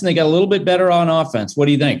defense, and they got a little bit better on offense. What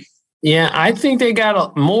do you think? Yeah, I think they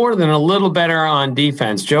got more than a little better on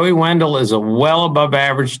defense. Joey Wendell is a well above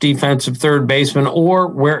average defensive third baseman, or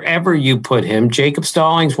wherever you put him. Jacob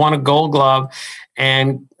Stallings won a Gold Glove,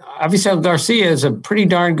 and Avisail Garcia is a pretty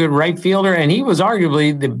darn good right fielder, and he was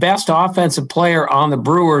arguably the best offensive player on the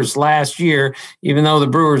Brewers last year, even though the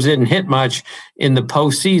Brewers didn't hit much in the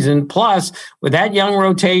postseason. Plus, with that young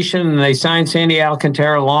rotation, and they signed Sandy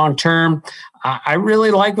Alcantara long-term, I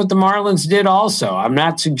really like what the Marlins did also. I'm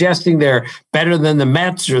not suggesting they're better than the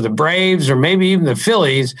Mets or the Braves or maybe even the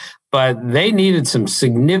Phillies, but they needed some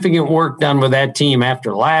significant work done with that team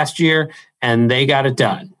after last year, and they got it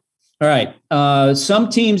done. All right. Some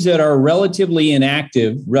teams that are relatively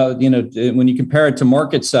inactive, when you compare it to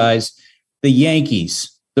market size, the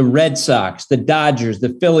Yankees, the Red Sox, the Dodgers,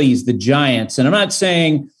 the Phillies, the Giants. And I'm not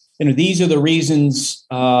saying, these are the reasons,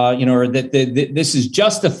 or that this is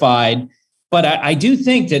justified. But I do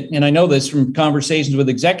think that, and I know this from conversations with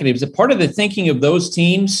executives, that part of the thinking of those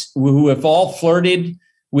teams who have all flirted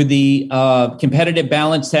with the competitive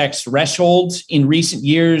balance tax thresholds in recent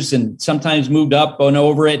years and sometimes moved up and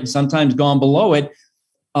over it and sometimes gone below it,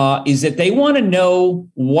 is that they want to know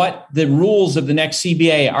what the rules of the next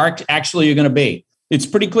CBA are actually going to be. It's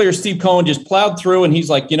pretty clear Steve Cohen just plowed through and he's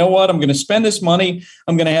like, you know what, I'm going to spend this money.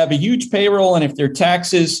 I'm going to have a huge payroll. And if there are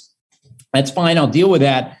taxes, that's fine. I'll deal with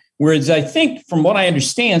that. Whereas I think from what I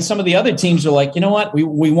understand, some of the other teams are like, you know what,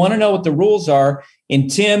 we want to know what the rules are. And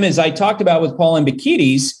Tim, as I talked about with Paul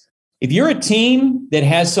Ambikides, if you're a team that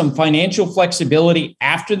has some financial flexibility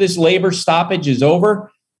after this labor stoppage is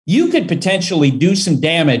over, you could potentially do some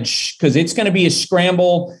damage because it's going to be a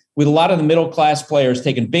scramble with a lot of the middle-class players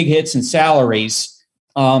taking big hits and salaries.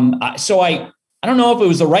 So I don't know if it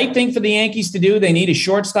was the right thing for the Yankees to do. They need a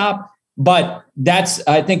shortstop. But that's,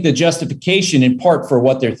 I think, the justification in part for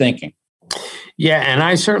what they're thinking. Yeah, and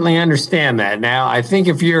I certainly understand that. Now, I think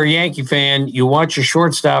if you're a Yankee fan, you want your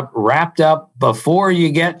shortstop wrapped up before you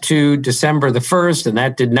get to December the 1st, and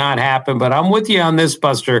that did not happen. But I'm with you on this,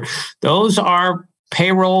 Buster. Those are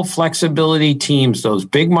payroll flexibility teams, those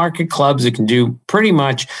big market clubs that can do pretty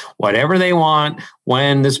much whatever they want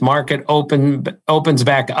when this market opens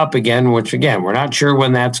back up again, which, again, we're not sure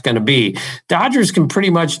when that's going to be. Dodgers can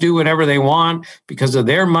pretty much do whatever they want because of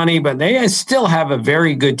their money, but they still have a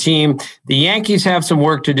very good team. The Yankees have some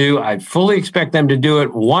work to do. I fully expect them to do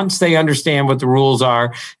it once they understand what the rules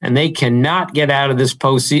are, and they cannot get out of this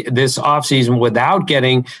offseason without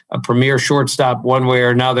getting a premier shortstop one way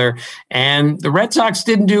or another. And the Red Sox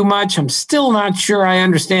didn't do much. I'm still not sure I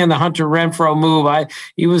understand the Hunter Renfroe move.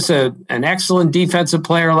 He was an excellent defensive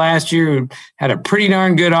player last year who had a pretty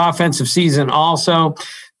darn good offensive season also.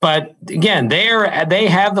 But again, they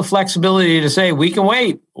have the flexibility to say we can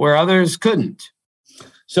wait where others couldn't.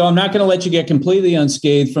 So I'm not going to let you get completely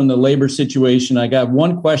unscathed from the labor situation. I got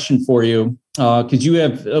one question for you because you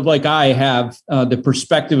have, like I have, the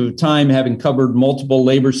perspective of time having covered multiple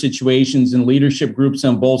labor situations and leadership groups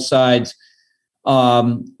on both sides.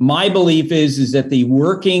 My belief is that the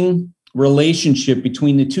working relationship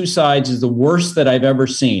between the two sides is the worst that I've ever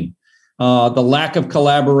seen. The lack of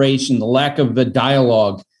collaboration, the lack of the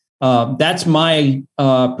dialogue. That's my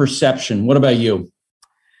perception. What about you?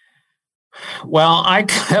 Well, I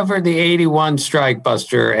covered the 81 strike,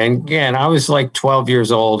 Buster. And again, I was like 12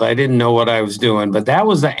 years old. I didn't know what I was doing, but that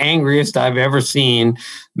was the angriest I've ever seen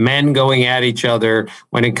men going at each other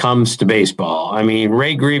when it comes to baseball. I mean,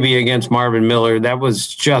 Ray Grebe against Marvin Miller, that was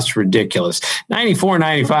just ridiculous.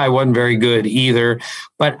 94-95 wasn't very good either.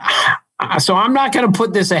 But so I'm not going to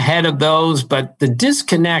put this ahead of those, but the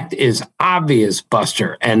disconnect is obvious,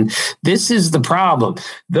 Buster. And this is the problem.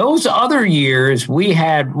 Those other years, we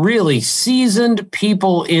had really seasoned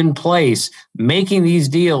people in place making these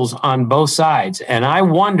deals on both sides. And I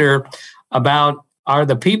wonder about, are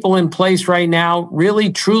the people in place right now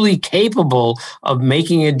really truly capable of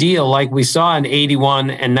making a deal like we saw in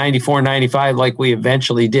 81 and 94-95 like we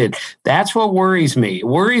eventually did? That's what worries me. It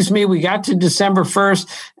worries me we got to December 1st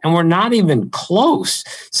and we're not even close.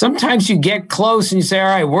 Sometimes you get close and you say, all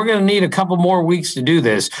right, we're going to need a couple more weeks to do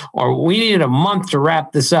this, or we need a month to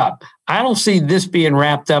wrap this up. I don't see this being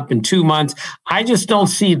wrapped up in 2 months. I just don't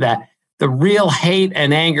see the real hate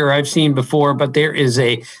and anger I've seen before, but there is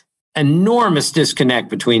a enormous disconnect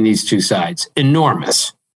between these two sides.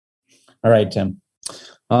 Enormous. All right, Tim.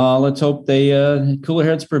 Let's hope they cooler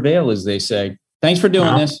heads prevail, as they say. Thanks for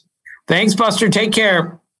doing this. Thanks, Buster. Take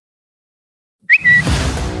care.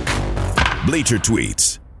 Bleacher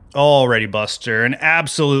Tweets. Alrighty, Buster. An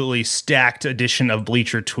absolutely stacked edition of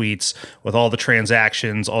Bleacher Tweets with all the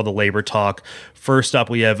transactions, all the labor talk. First up,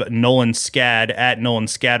 we have Nolan Scad. At Nolan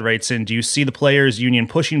Scad writes in, do you see the players' union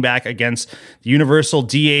pushing back against the universal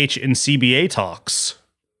DH and CBA talks?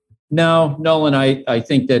 No, Nolan, I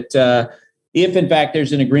think that if, in fact,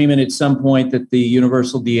 there's an agreement at some point that the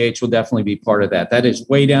universal DH will definitely be part of that. That is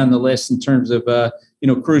way down the list in terms of,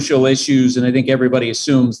 crucial issues. And I think everybody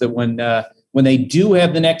assumes that when they do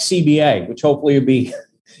have the next CBA, which hopefully will be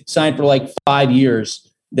signed for like 5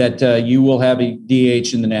 years, that you will have a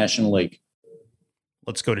DH in the National League.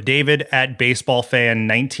 Let's go to David at Baseball Fan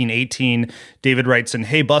 1918. David writes in,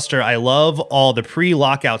 hey, Buster, I love all the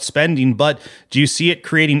pre-lockout spending, but do you see it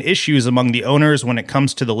creating issues among the owners when it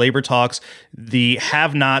comes to the labor talks? The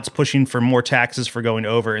have-nots pushing for more taxes for going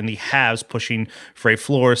over and the haves pushing for a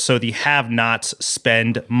floor, so the have-nots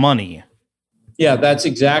spend money. Yeah, that's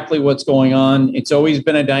exactly what's going on. It's always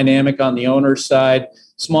been a dynamic on the owner's side,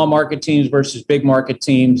 small market teams versus big market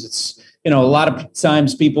teams. It's, a lot of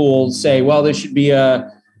times people will say, well, there should be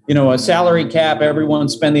a salary cap. Everyone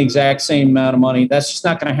spend the exact same amount of money. That's just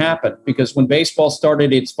not going to happen, because when baseball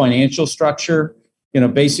started its financial structure,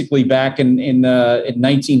 basically back in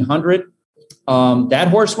 1900, that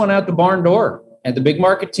horse went out the barn door. And the big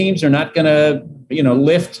market teams are not going to,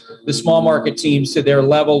 lift the small market teams to their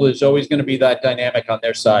level. There's always going to be that dynamic on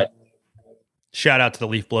their side. Shout out to the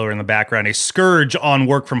leaf blower in the background, a scourge on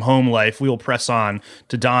work from home life. We will press on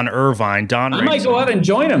to Don Irvine. I might go out and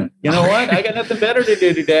join him. You know what? I got nothing better to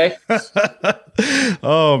do today.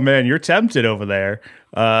 Oh, man, you're tempted over there.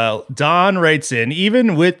 Don writes in,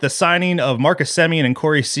 even with the signing of Marcus Semien and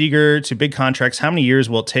Corey Seager to big contracts, how many years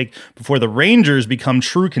will it take before the Rangers become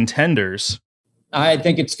true contenders? I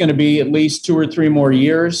think it's going to be at least 2 or 3 more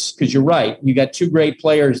years, because you're right. You got 2 great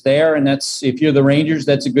players there, and that's, if you're the Rangers,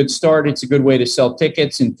 that's a good start. It's a good way to sell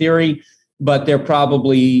tickets in theory, but they're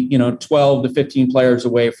probably 12 to 15 players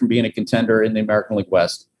away from being a contender in the American League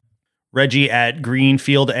West. Reggie at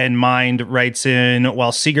Greenfield and Mind writes in,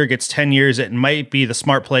 while Seager gets 10 years, it might be the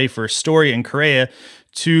smart play for Story and Correa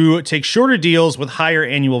to take shorter deals with higher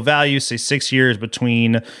annual value, say 6 years,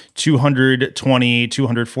 between 220,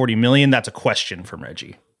 240 million. That's a question from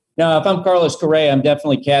Reggie. Now, if I'm Carlos Correa, I'm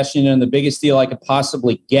definitely cashing in on the biggest deal I could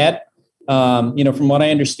possibly get. From what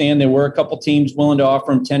I understand, there were a couple teams willing to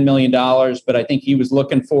offer him $10 million, but I think he was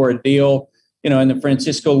looking for a deal, in the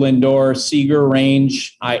Francisco Lindor, Seager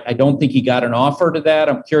range. I don't think he got an offer to that.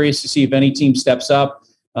 I'm curious to see if any team steps up.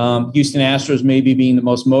 Houston Astros maybe being the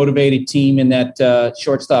most motivated team in that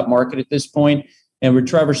shortstop market at this point. And with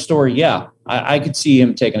Trevor Story, I could see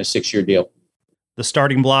him taking a 6-year deal. The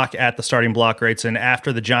starting block at the starting block writes in,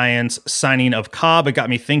 after the Giants signing of Cobb, it got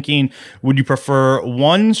me thinking, would you prefer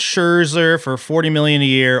one Scherzer for $40 million a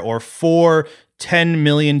year or 4 $10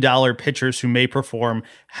 million pitchers who may perform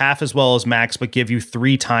half as well as Max but give you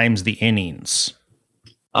 3 times the innings?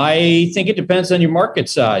 I think it depends on your market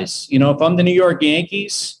size. If I'm the New York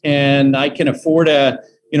Yankees and I can afford a,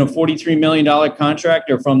 $43 million contract,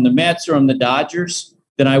 or from the Mets or from the Dodgers,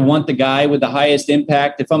 then I want the guy with the highest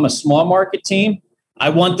impact. If I'm a small market team, I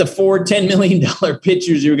want the 4 $10 million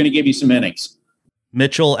pitchers who are going to give you some innings.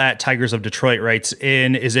 Mitchell at Tigers of Detroit writes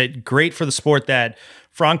in, is it great for the sport that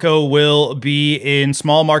Franco will be in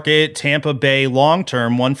small market Tampa Bay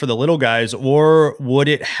long-term, one for the little guys, or would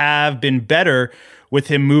it have been better with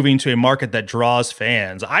him moving to a market that draws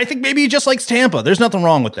fans? I think maybe he just likes Tampa. There's nothing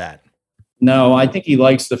wrong with that. No, I think he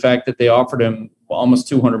likes the fact that they offered him almost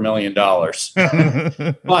 $200 million.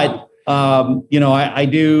 But, I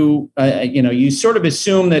do, you sort of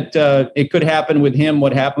assume that it could happen with him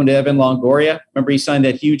what happened to Evan Longoria. Remember, he signed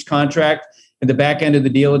that huge contract. At the back end of the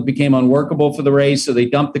deal, it became unworkable for the Rays, so they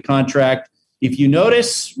dumped the contract. If you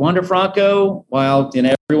notice, Wander Franco, while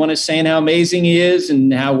everyone is saying how amazing he is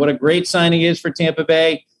and what a great signing he is for Tampa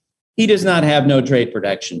Bay, he does not have no trade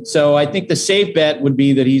protection. So I think the safe bet would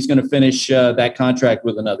be that he's going to finish that contract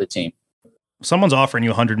with another team. Someone's offering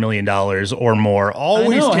you $100 million or more.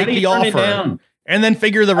 Always take the offer and then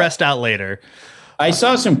figure the rest out later. I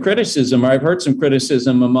saw some criticism, or I've heard some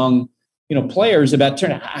criticism among players about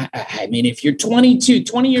turning. I mean, if you're 20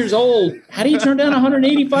 years old, how do you turn down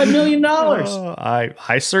 $185 million?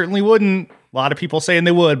 I certainly wouldn't. A lot of people saying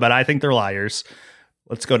they would, but I think they're liars.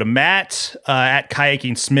 Let's go to Matt at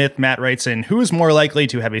Kayaking Smith. Matt writes in, who is more likely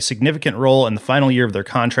to have a significant role in the final year of their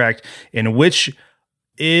contract, and which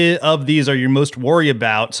of these are you most worried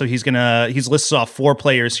about? So he's listed off 4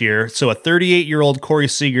 players here. So a 38-year-old Corey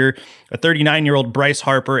Seager, a 39-year-old Bryce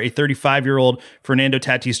Harper, a 35-year-old Fernando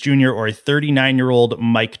Tatis Jr., or a 39-year-old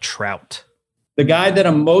Mike Trout. The guy that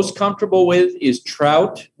I'm most comfortable with is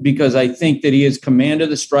Trout, because I think that he has command of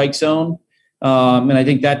the strike zone. And I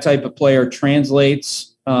think that type of player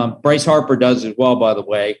translates. Bryce Harper does as well, by the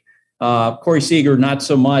way. Corey Seager, not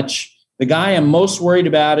so much. The guy I'm most worried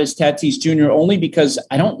about is Tatis Jr., only because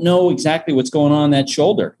I don't know exactly what's going on that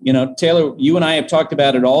shoulder. Taylor, you and I have talked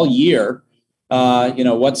about it all year.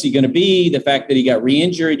 What's he going to be? The fact that he got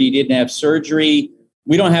re-injured, he didn't have surgery.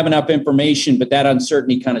 We don't have enough information, but that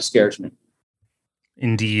uncertainty kind of scares me.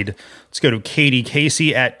 Indeed. Let's go to Katie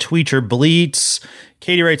Casey at Tweeter Bleats.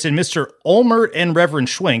 Katie writes in, Mr. Olmert and Reverend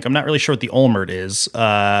Schwenk. I'm not really sure what the Olmert is.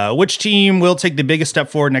 Which team will take the biggest step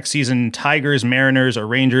forward next season? Tigers, Mariners, or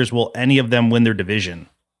Rangers? Will any of them win their division?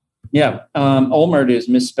 Yeah. Olmert is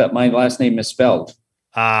misspelled. My last name misspelled.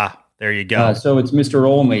 There you go. So it's Mr.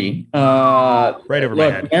 Olney. Right over my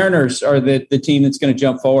head. Mariners are the team that's going to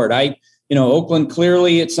jump forward. Oakland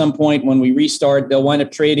clearly at some point when we restart, they'll wind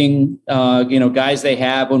up trading, guys they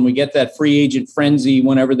have when we get that free agent frenzy,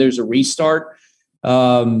 whenever there's a restart.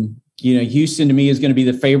 Houston to me is going to be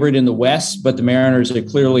the favorite in the West, but the Mariners are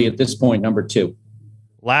clearly at this point number 2.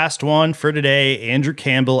 Last one for today. Andrew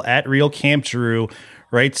Campbell at Real Camp Drew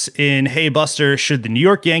writes in, hey, Buster, should the New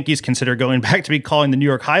York Yankees consider going back to be calling the New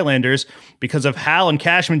York Highlanders because if Hal and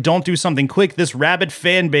Cashman don't do something quick, this rabid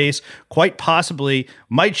fan base quite possibly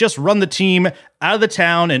might just run the team out of the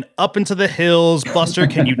town and up into the hills. Buster,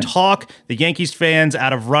 can you talk the Yankees fans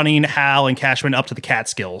out of running Hal and Cashman up to the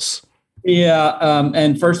Catskills? Yeah,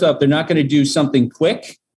 and first off, they're not going to do something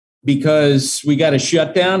quick because we got a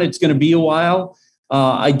shutdown. It's going to be a while.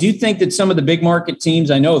 I do think that some of the big market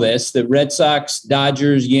teams, I know this, the Red Sox,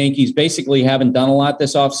 Dodgers, Yankees basically haven't done a lot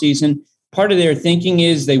this offseason. Part of their thinking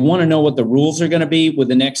is they want to know what the rules are going to be with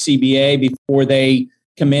the next CBA before they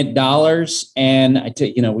commit dollars. And,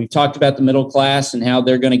 we've talked about the middle class and how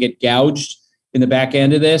they're going to get gouged in the back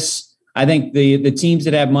end of this. I think the teams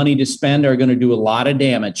that have money to spend are going to do a lot of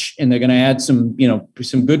damage, and they're going to add some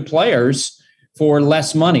good players for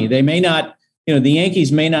less money. They may not, the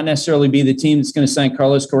Yankees may not necessarily be the team that's going to sign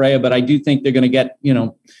Carlos Correa, but I do think they're going to get,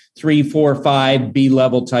 3, 4, 5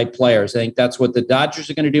 B-level type players. I think that's what the Dodgers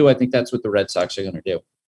are going to do. I think that's what the Red Sox are going to do.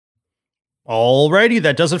 Alrighty,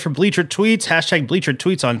 that does it for Bleacher Tweets. # Bleacher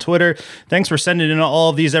Tweets on Twitter. Thanks for sending in all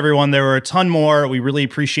of these, everyone. There were a ton more. We really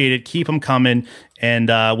appreciate it. Keep them coming. And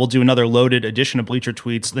we'll do another loaded edition of Bleacher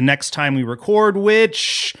Tweets the next time we record,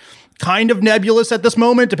 which kind of nebulous at this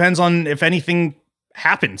moment. Depends on if anything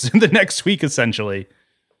happens in the next week, essentially.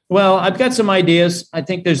 Well, I've got some ideas. I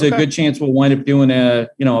think there's a good chance we'll wind up doing a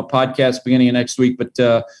podcast beginning of next week, but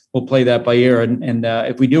we'll play that by ear. And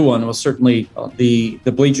if we do one, we'll certainly, the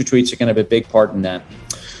Bleacher Tweets are going to have a big part in that.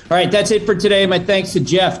 All right, that's it for today. My thanks to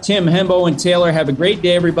Jeff, Tim, Hembo, and Taylor. Have a great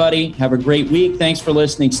day, everybody. Have a great week. Thanks for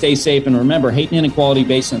listening. Stay safe. And remember, hate and inequality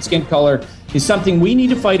based on skin color is something we need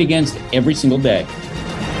to fight against every single day.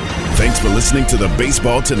 Thanks for listening to the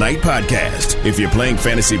Baseball Tonight podcast. If you're playing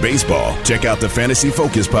fantasy baseball, check out the Fantasy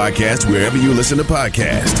Focus podcast wherever you listen to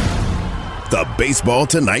podcasts. The Baseball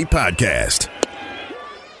Tonight podcast.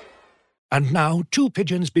 And now, 2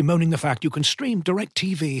 pigeons bemoaning the fact you can stream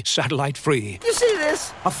DirecTV satellite-free. You see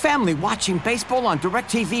this? A family watching baseball on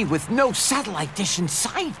DirecTV with no satellite dish in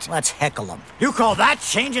sight. Let's heckle them. You call that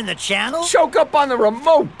changing the channel? Choke up on the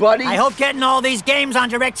remote, buddy. I hope getting all these games on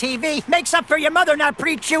DirecTV makes up for your mother not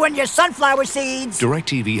pre-chewing your sunflower seeds.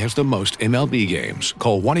 DirecTV has the most MLB games.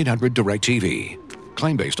 Call 1-800-DirecTV.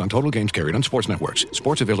 Claim based on total games carried on sports networks.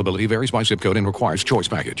 Sports availability varies by zip code and requires choice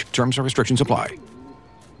package. Terms and restrictions apply.